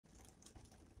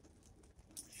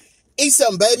Eat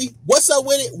something, baby. What's up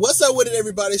with it? What's up with it,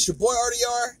 everybody? It's your boy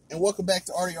RDR, and welcome back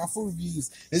to RDR Food Reviews.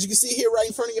 As you can see here right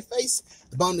in front of your face,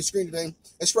 the bottom of the screen today,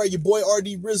 that's right, your boy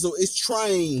RD Rizzle is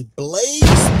trying Blaze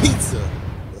Pizza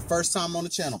for the first time on the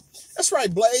channel. That's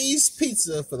right, Blaze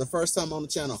Pizza for the first time on the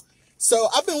channel. So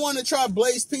I've been wanting to try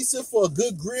Blaze Pizza for a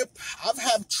good grip.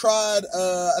 I've tried,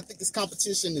 I think this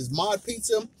competition is Mod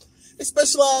Pizza. They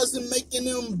specialize in making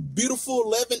them beautiful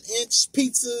 11-inch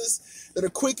pizzas that are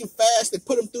quick and fast. They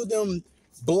put them through them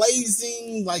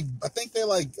blazing, like, I think they're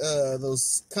like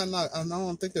those kind of, I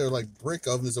don't think they're like brick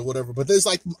ovens or whatever, but there's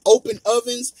like open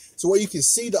ovens, so where you can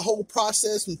see the whole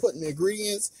process from putting the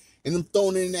ingredients and them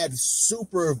throwing in that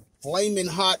super flaming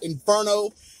hot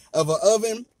inferno of an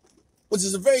oven, which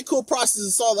is a very cool process. I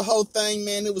saw the whole thing,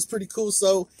 man. It was pretty cool.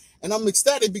 So, and I'm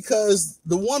ecstatic because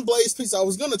the one Blaze Pizza I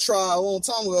was going to try a long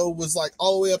time ago was like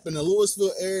all the way up in the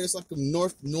Louisville area. It's like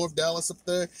North Dallas up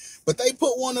there. But they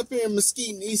put one up here in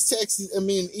Mesquite in East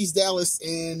Dallas,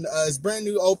 and it's brand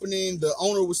new opening. The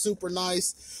owner was super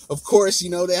nice. Of course,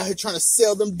 you know, they're out here trying to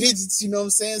sell them digits, you know what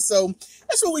I'm saying? So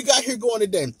that's what we got here going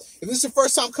today. If this is your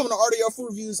first time coming to RDR Food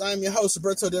Reviews, I am your host,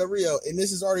 Roberto Del Rio, and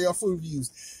this is RDR Food Reviews.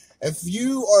 If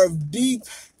you are deep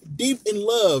in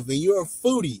love and you're a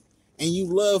foodie, and you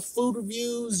love food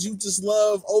reviews, you just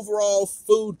love overall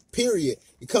food, period,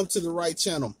 you come to the right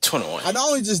channel. 21. I don't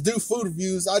only just do food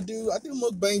reviews, I do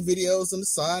mukbang videos on the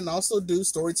side, and I also do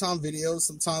storytime videos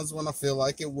sometimes when I feel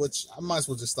like it, which I might as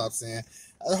well just stop saying.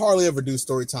 I hardly ever do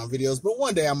storytime videos, but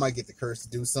one day I might get the courage to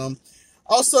do some.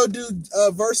 I also do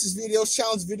versus videos,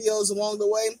 challenge videos along the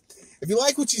way. If you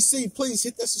like what you see, please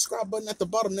hit that subscribe button at the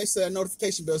bottom next to that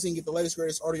notification bell so you can get the latest,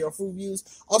 greatest RDR food reviews.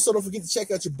 Also, don't forget to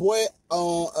check out your boy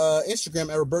on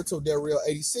Instagram at Roberto Del Rio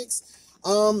 86.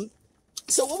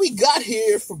 So what we got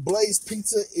here for Blaze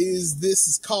Pizza is this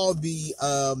is called the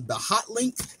Hot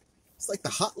Link. It's like the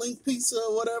Hot Link pizza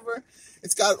or whatever.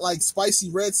 It's got like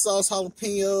spicy red sauce,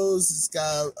 jalapenos. It's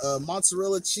got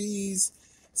mozzarella cheese.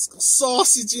 It's got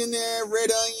sausage in there, red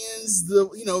onions,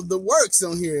 the works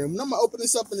on here. And I'm gonna open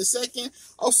this up in a second.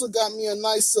 Also got me a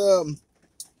nice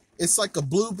it's like a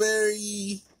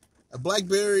blackberry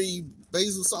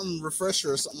basil something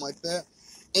refresher or something like that.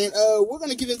 And we're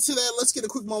gonna get into that. Let's get a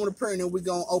quick moment of prayer and then we're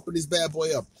gonna open this bad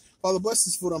boy up. Father, bless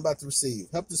this food I'm about to receive.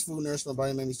 Help this food nourish my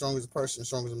body, make me strong as a person,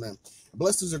 strong as a man.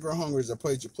 Bless those that grow hungry as I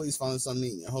pray that you please find us something to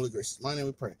eat in your holy grace. In my name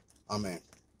we pray. Amen.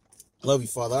 Love you,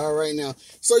 Father. All right, now.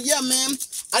 So, yeah, man,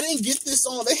 I didn't get this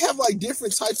on. They have, like,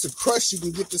 different types of crust you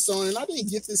can get this on, and I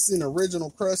didn't get this in original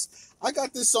crust. I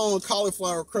got this on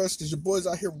cauliflower crust because your boy's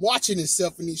out here watching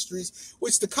himself in these streets,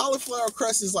 which the cauliflower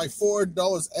crust is, like,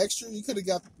 $4 extra. You could have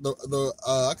got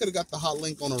I could have got the Hot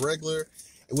Link on a regular,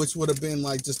 which would have been,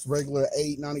 like, just regular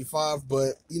 $8.95,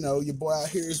 but, you know, your boy out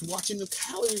here is watching the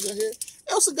calories out here.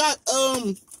 They also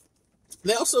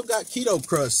got keto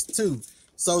crust, too.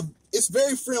 So it's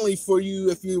very friendly for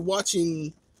you if you're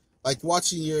watching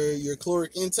your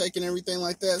caloric intake and everything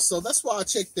like that. So that's why I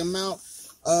checked them out.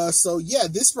 So yeah,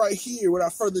 this right here,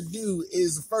 without further ado,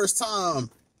 is the first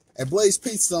time at Blaze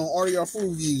Pizza on RDR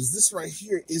Food Reviews. This right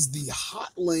here is the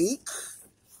Hot Link.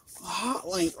 Hot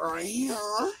Link right here.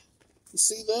 You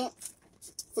see that?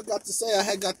 Forgot to say I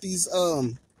had got these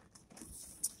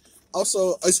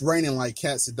also it's raining like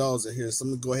cats and dogs out here, so I'm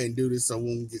gonna go ahead and do this so I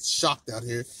won't get shocked out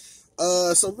here.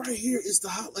 So right here is the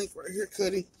Hot Link right here,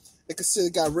 cutting. Like I said,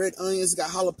 it got red onions, it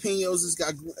got jalapenos, it's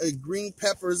got green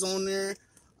peppers on there.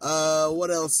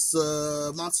 What else?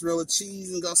 Mozzarella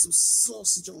cheese, and got some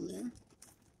sausage on there.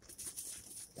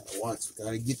 Gotta watch, we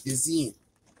gotta get this in.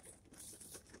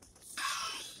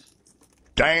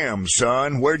 Damn,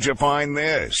 son, where'd you find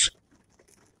this?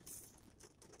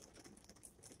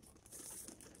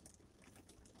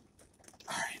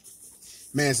 Alright.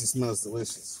 Man, it smells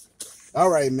delicious. All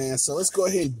right, man. So let's go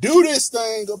ahead and do this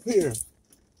thing up here. I'm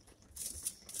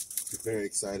very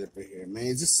excited up here, man.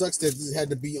 It just sucks that this had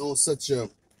to be on such a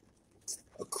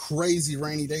crazy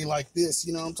rainy day like this.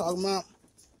 You know what I'm talking about?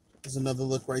 There's another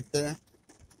look right there.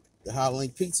 The Hot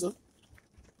Link pizza.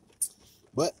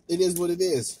 But it is what it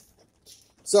is.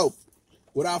 So,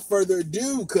 without further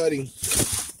ado, Cuddy,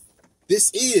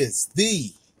 this is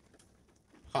the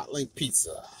Hot Link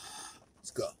pizza.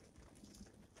 Let's go.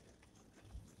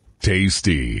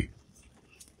 Tasty.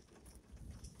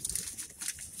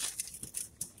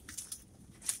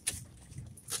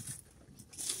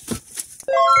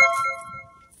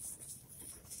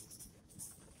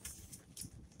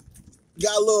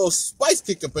 Got a little spice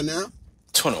kick up in there.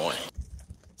 21.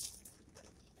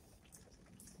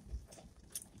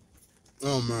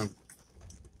 Oh, man.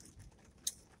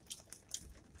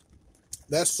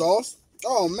 That sauce.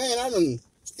 Oh, man, I done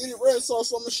skinny red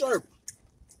sauce on my shirt.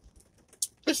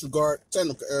 Disregard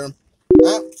technical error.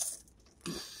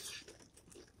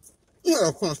 You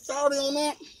know, put salty on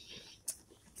that.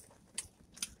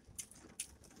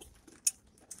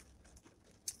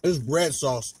 This red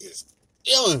sauce is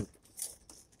killing.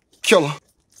 Killer.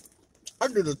 I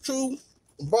did a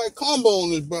 2-bite combo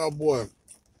on this bad boy.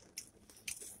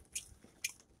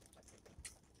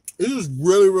 This is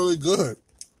really, really good.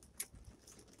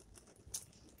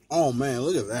 Oh man,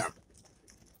 look at that.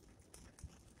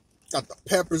 Got the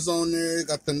peppers on there,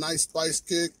 got the nice spice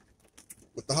kick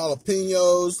with the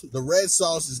jalapenos. The red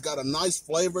sauce has got a nice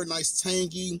flavor, nice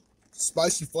tangy,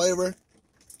 spicy flavor.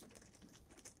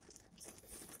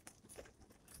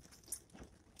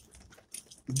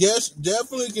 Yes,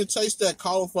 definitely can taste that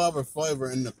cauliflower flavor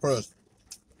in the crust.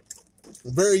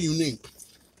 Very unique.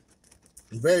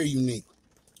 Very unique.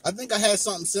 I think I had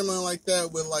something similar like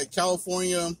that with like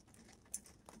California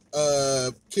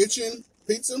kitchen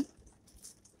pizza.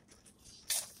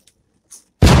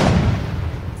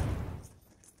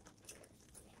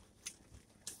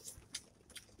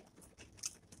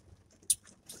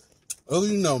 Oh,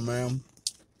 you know, man.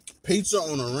 Pizza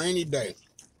on a rainy day.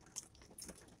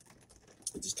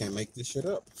 I just can't make this shit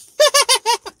up.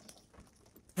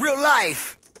 Real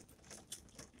life.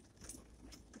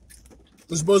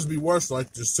 It's supposed to be worse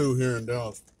like this too here in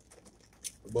Dallas.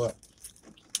 But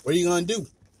what are you gonna do?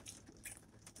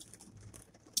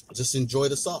 Just enjoy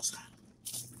the sauce.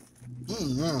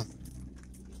 Man.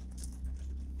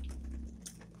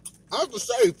 I have to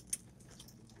say,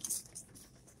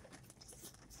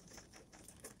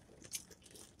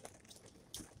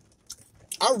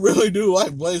 I really do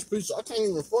like Blaze Pizza. I can't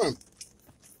even front.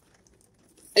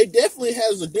 It definitely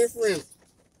has a different.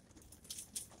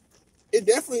 It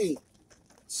definitely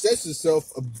sets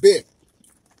itself a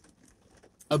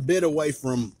bit away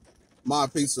from my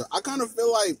pizza. I kind of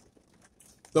feel like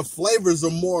the flavors are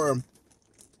more.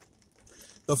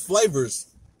 The flavors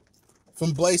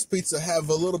from Blaze Pizza have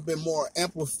a little bit more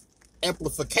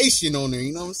amplification on there.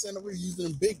 You know what I'm saying? We're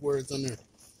using big words on there.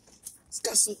 It's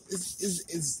got some.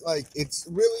 It's like it's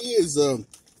really is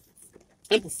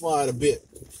amplified a bit.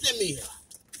 Let me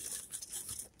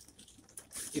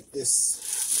get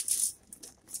this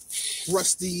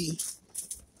rusty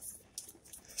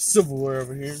silverware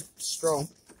over here. Straw.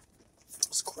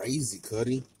 It's crazy,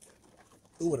 Cuddy.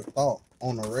 Who would have thought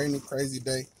on a rainy, crazy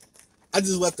day? I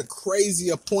just left a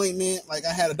crazy appointment. Like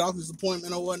I had a doctor's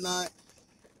appointment or whatnot.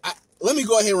 Let me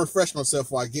go ahead and refresh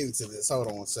myself while I get into this. Hold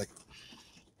on one second.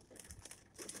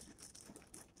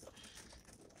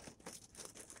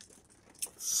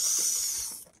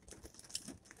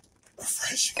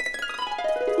 Refresh.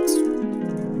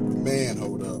 Man,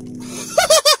 hold up.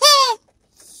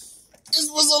 This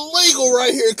was illegal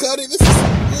right here, Cuddy. This is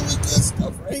some really good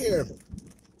stuff right here.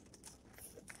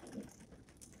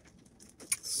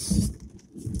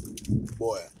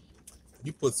 Boy,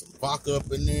 you put some vodka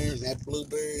up in there and that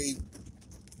blueberry,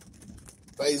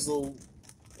 basil,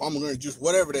 pomegranate juice,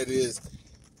 whatever that is,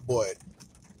 boy,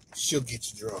 she'll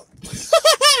get you drunk.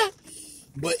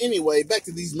 But anyway, back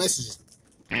to these messages.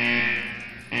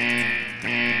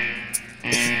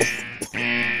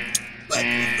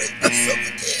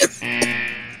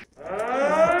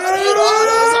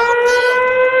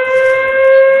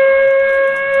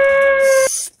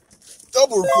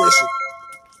 Double refreshing.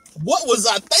 What was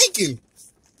I thinking?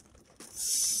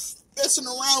 Messing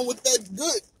around with that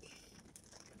good.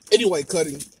 Anyway,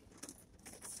 Cuddy.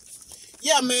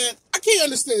 Yeah, man, I can't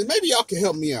understand. Maybe y'all can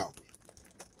help me out.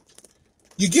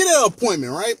 You get an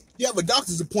appointment, right? You have a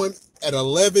doctor's appointment at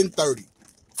 11:30.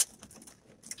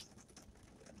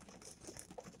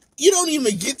 You don't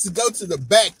even get to go to the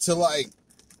back till like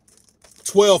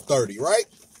 12:30, right?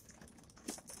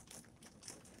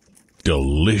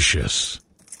 Delicious.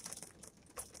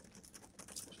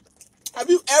 Have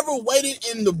you ever waited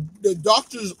in the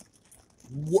doctor's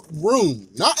room,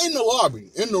 not in the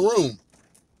lobby, in the room,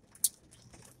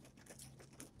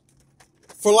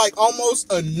 for like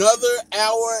almost another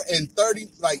hour and 30,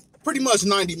 like pretty much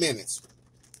 90 minutes?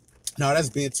 No, that's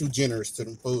being too generous to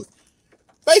them foods.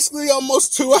 Basically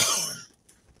almost 2 hours.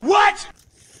 What?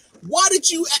 Why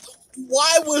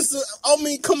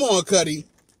come on, Cuddy.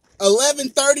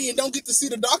 11:30 and don't get to see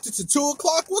the doctor till 2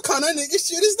 o'clock? What kind of nigga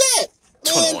shit is that?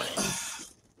 Man.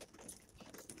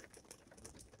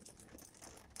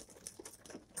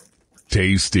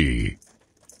 Tasty.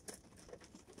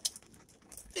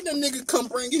 And the nigga come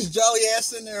bring his jolly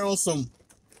ass in there on some,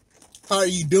 how are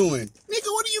you doing?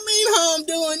 Nigga, what do you mean how I'm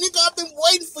doing? Nigga, I've been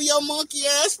waiting for your monkey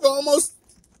ass for almost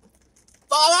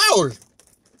 5 hours.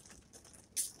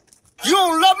 You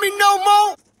don't love me no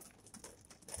more?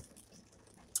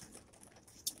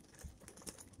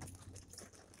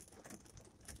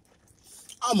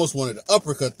 I almost wanted to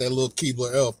uppercut that little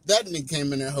Keebler elf. That nigga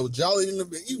came in there whole jolly in the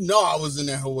bit. You know I was in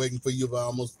there whole waiting for you about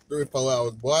almost 3 or 4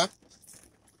 hours, boy.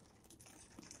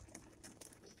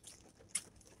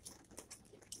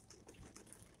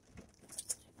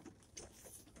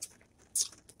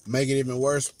 Make it even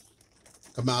worse.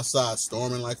 Come outside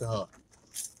storming like a hawk.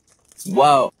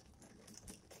 Wow.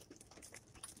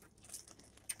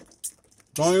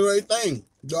 The only great thing.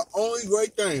 The only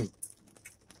great thing.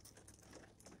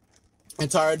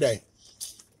 Entire day.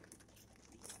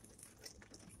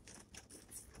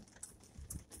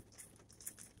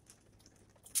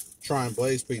 Trying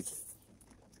Blaze Pizza.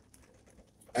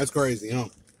 That's crazy, huh?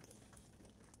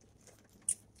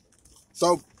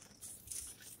 So,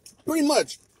 pretty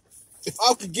much, if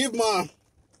I could give my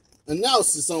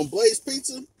analysis on Blaze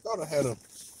Pizza, thought I had a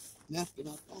napkin.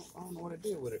 I don't know what I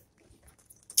did with it.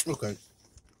 Okay.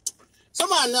 So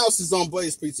my analysis on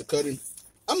Blaze Pizza, Cutting.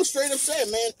 I'm gonna straight up say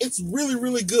it, man. It's really,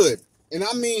 really good. And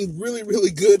I mean really,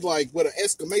 really good, like with an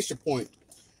exclamation point.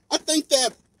 I think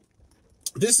that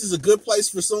this is a good place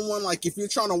for someone, like if you're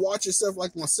trying to watch yourself,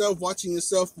 like myself, watching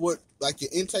yourself with like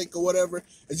your intake or whatever.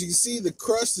 As you can see, the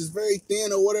crust is very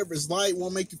thin or whatever. It's light,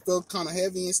 won't make you feel kind of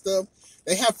heavy and stuff.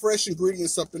 They have fresh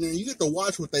ingredients up in there. You get to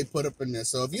watch what they put up in there.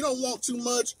 So if you don't want too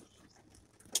much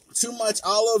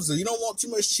olives, or you don't want too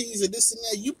much cheese or this and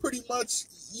that, you pretty much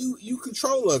you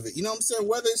control of it. You know what I'm saying?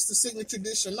 Whether it's the signature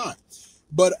dish or not.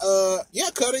 But yeah,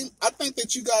 Cutting, I think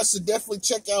that you guys should definitely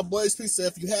check out Blaze Pizza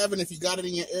if you haven't, if you got it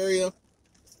in your area.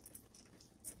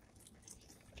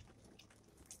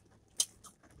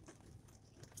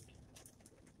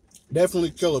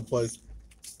 Definitely killer place.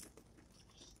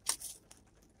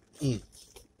 Yeah.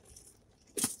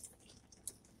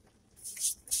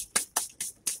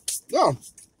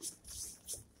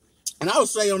 And I would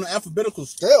say on the alphabetical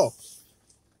scale,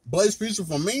 Blaze Pizza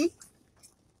for me,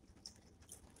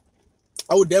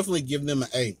 I would definitely give them an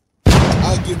A.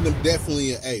 I'll give them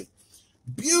definitely an A.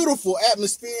 Beautiful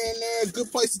atmosphere in there.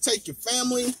 Good place to take your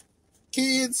family,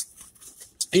 kids,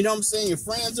 you know what I'm saying, your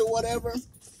friends or whatever.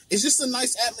 It's just a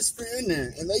nice atmosphere in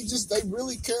there. And they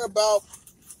really care about,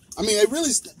 I mean, they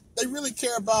really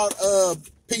care about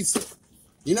pizza.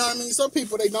 You know what I mean? Some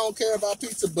people, they don't care about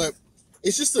pizza, but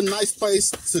it's just a nice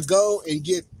place to go and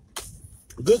get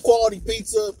good quality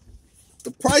pizza.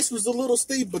 The price was a little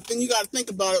steep, but then you got to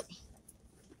think about it.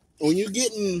 When you're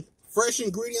getting fresh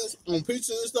ingredients on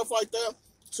pizza and stuff like that,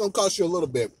 it's going to cost you a little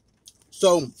bit.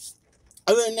 So,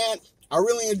 other than that, I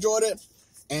really enjoyed it,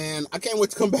 and I can't wait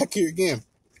to come back here again.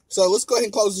 So, let's go ahead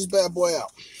and close this bad boy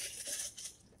out.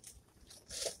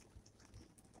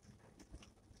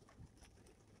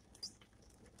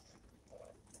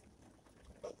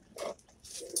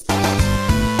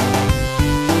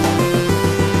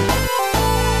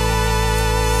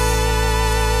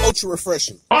 Ultra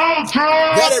refreshing.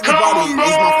 That, everybody, is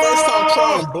my first time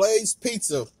trying Blaze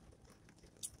Pizza.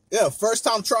 Yeah, first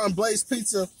time trying Blaze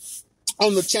Pizza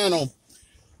on the channel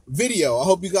video. I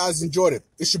hope you guys enjoyed it.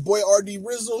 It's your boy RD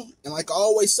Rizzle, and like I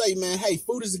always say, man, hey,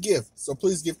 food is a gift, so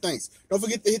please give thanks. Don't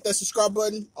forget to hit that subscribe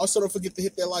button. Also, don't forget to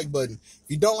hit that like button.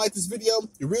 If you don't like this video,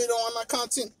 you really don't like my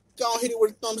content, go on, hit it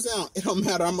with a thumbs down. It don't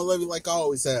matter. I'm gonna love you like I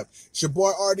always have. It's your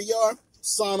boy RDR.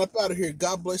 Sign up out of here.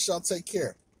 God bless y'all. Take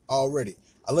care. Already.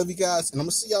 I love you guys, and I'm going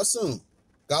to see y'all soon.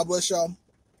 God bless y'all,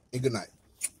 and good night.